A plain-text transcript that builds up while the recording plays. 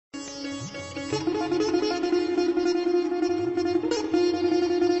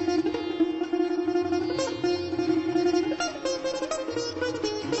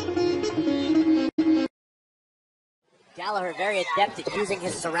Gallagher very adept at using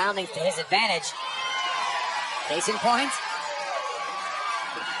his surroundings to his advantage. Case in point.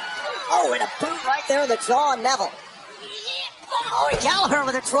 Oh, and a boot right there in the jaw on Neville. Oh, and Gallagher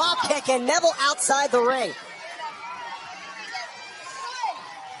with a drop kick and Neville outside the ring.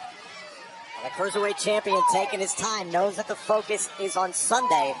 And the Cruiserweight champion taking his time, knows that the focus is on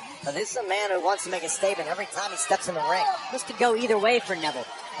Sunday. But this is a man who wants to make a statement every time he steps in the ring. This could go either way for Neville.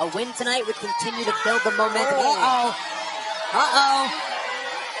 A win tonight would continue to build the momentum. Uh-oh.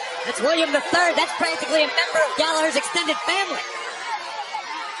 That's William III. That's practically a member of Gallagher's extended family.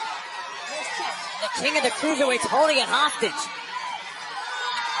 The king of the Cruiserweights holding it hostage.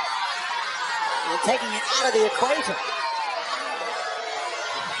 And taking it out of the equation.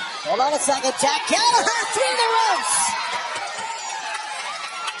 Hold on a second. Jack Gallagher through the ropes.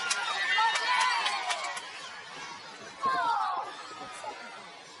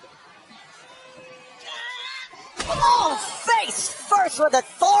 Oh, face first with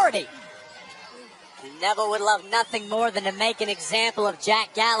authority. Neville would love nothing more than to make an example of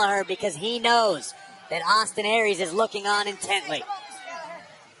Jack Gallagher because he knows that Austin Aries is looking on intently.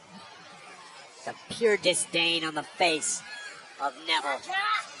 The pure disdain on the face of Neville.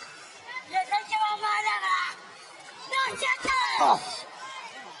 Oh.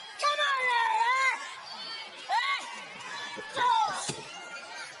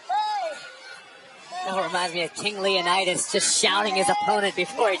 That reminds me of King Leonidas just shouting his opponent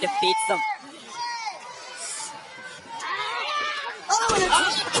before he defeats them. Oh, and a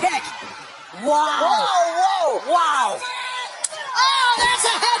drop kick. Wow. Whoa. Wow. Oh, that's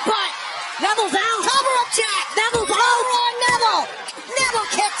a headbutt. Neville's out. Cover up, Jack. Neville's Cover out. on Neville. Neville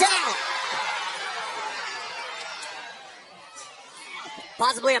kicked out.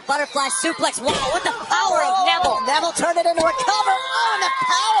 Possibly a butterfly suplex. Wow, what the power of Neville. Neville turned it into a cover. Oh, and the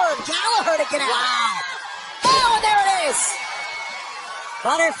power of Gallagher to get out. Wow. Oh, and there it is.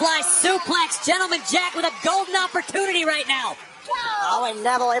 Butterfly suplex. Gentleman Jack with a golden opportunity right now. Oh, and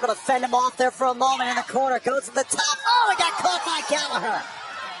Neville able to fend him off there for a moment in the corner. Goes to the top. Oh, he got caught by Gallagher.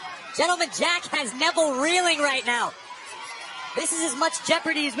 Gentleman Jack has Neville reeling right now. This is as much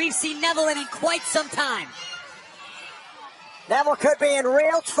jeopardy as we've seen Neville in quite some time. Neville could be in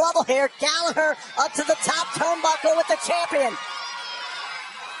real trouble here. Gallagher up to the top turnbuckle with the champion.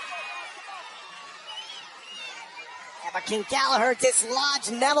 Yeah, but can Gallagher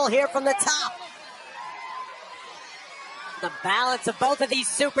dislodge Neville here from the top? The balance of both of these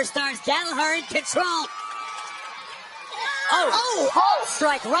superstars. Gallagher in control. Oh,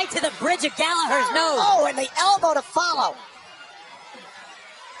 strike right to the bridge of Gallagher's nose. Oh, and the elbow to follow.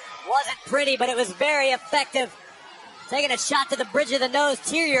 Wasn't pretty, but it was very effective. Taking a shot to the bridge of the nose.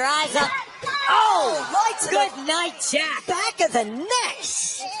 Tear your eyes up. Oh, right to Good night, Jack. back of the neck.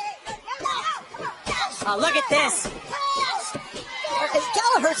 Oh, look at this.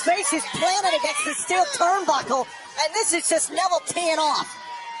 Gallagher's face is planted against the steel turnbuckle, and this is just Neville teeing off.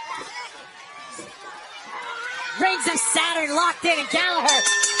 Rings of Saturn locked in, and Gallagher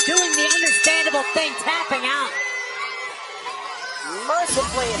doing the understandable thing, tapping out.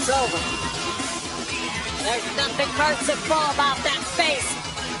 Mercifully, it's over. There's nothing merciful about that face,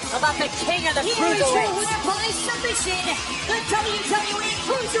 about the king of the Cruiserweights. By submission, the WWE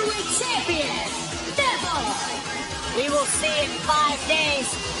Cruiserweight Champion, Neville. We will see in 5 days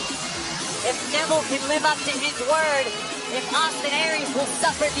if Neville can live up to his word, if Austin Aries will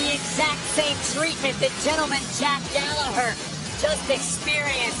suffer the exact same treatment that gentleman Jack Gallagher just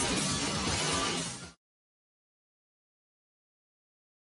experienced.